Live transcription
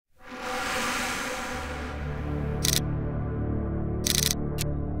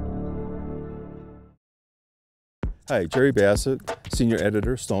Hi, Jerry Bassett, Senior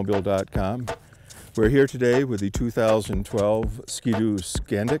Editor, Snowmobile.com. We're here today with the 2012 Ski-Doo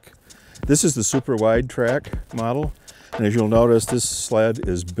Skandic. This is the super wide track model, and as you'll notice, this sled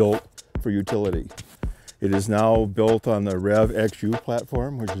is built for utility. It is now built on the Rev XU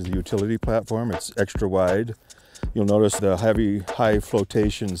platform, which is the utility platform. It's extra wide. You'll notice the heavy, high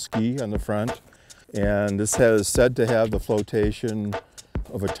flotation ski on the front, and this is said to have the flotation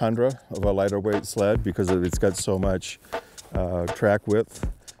of a Tundra, of a lighter weight sled, because it's got so much track width,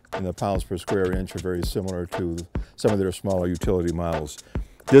 and the pounds per square inch are very similar to some of their smaller utility models.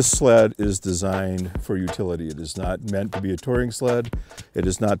 This sled is designed for utility. It is not meant to be a touring sled. It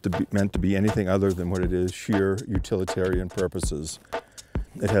is not meant to be anything other than what it is, sheer utilitarian purposes.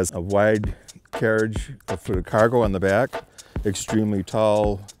 It has a wide carriage for the cargo on the back, extremely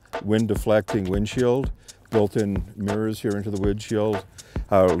tall wind deflecting windshield, built-in mirrors here into the windshield,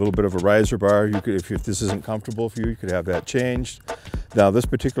 a little bit of a riser bar. You could, if this isn't comfortable for you, you could have that changed. Now this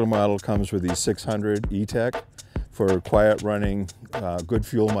particular model comes with the 600 E-Tech for quiet running, good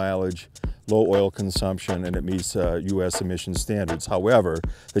fuel mileage, low oil consumption, and it meets US emission standards. However,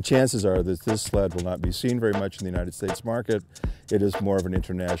 the chances are that this sled will not be seen very much in the United States market. It is more of an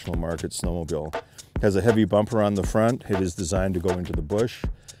international market snowmobile. It has a heavy bumper on the front. It is designed to go into the bush.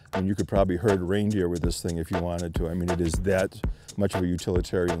 And you could probably herd reindeer with this thing if you wanted to. I mean, it is that much of a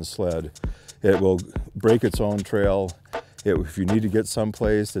utilitarian sled. It will break its own trail. If you need to get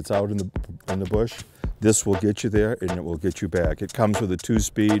someplace that's out in the bush, this will get you there and it will get you back. It comes with a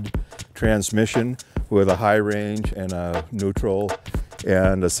 2-speed transmission with a high range and a neutral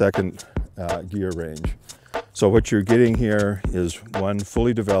and a second gear range. So what you're getting here is one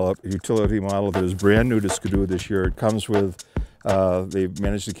fully developed utility model that is brand new to Ski-Doo this year. It comes with they've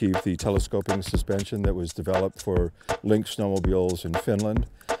managed to keep the telescoping suspension that was developed for Link snowmobiles in Finland.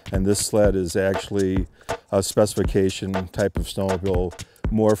 And this sled is actually a specification type of snowmobile,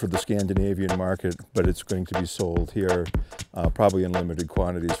 more for the Scandinavian market, but it's going to be sold here probably in limited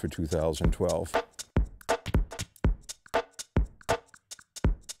quantities for 2012.